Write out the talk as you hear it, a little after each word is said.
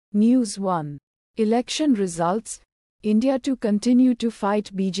News 1. Election results. India to continue to fight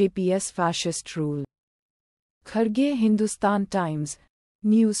BJP's fascist rule. Kharge Hindustan Times.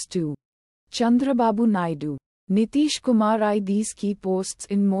 News 2. Chandrababu Naidu. Nitish Kumar I these key posts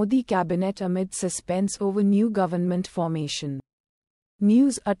in Modi cabinet amid suspense over new government formation.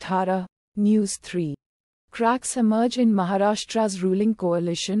 News 18. News 3. Cracks emerge in Maharashtra's ruling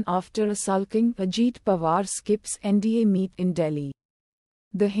coalition after a sulking Ajit Pawar skips NDA meet in Delhi.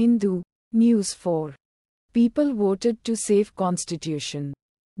 The Hindu. News 4. People voted to save constitution.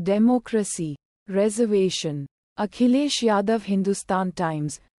 Democracy. Reservation. Akhilesh Yadav Hindustan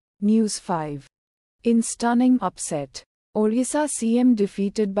Times. News 5. In stunning upset, Odisha CM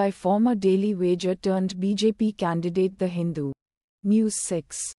defeated by former Daily Wager turned BJP candidate The Hindu. News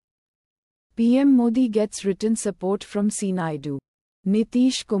 6. PM Modi gets written support from Naidu.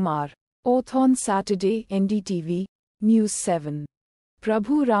 Nitish Kumar. Oath on Saturday NDTV. News 7.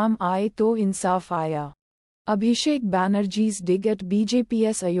 Prabhu Ram aaye to insaaf aaya. Abhishek Banerjee's dig at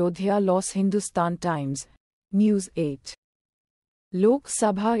BJP's Ayodhya loss. Hindustan Times. News 8. Lok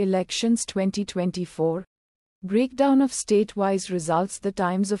Sabha elections 2024. Breakdown of state-wise results. The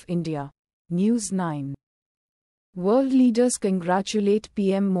Times of India. News 9. World leaders congratulate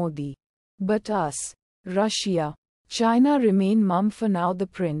PM Modi. But us, Russia, China remain mum for now. The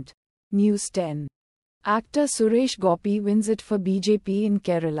Print. News 10. Actor Suresh Gopi wins it for BJP in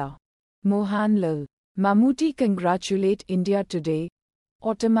Kerala. Mohanlal, Mammootty congratulate India today.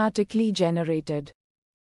 Automatically generated.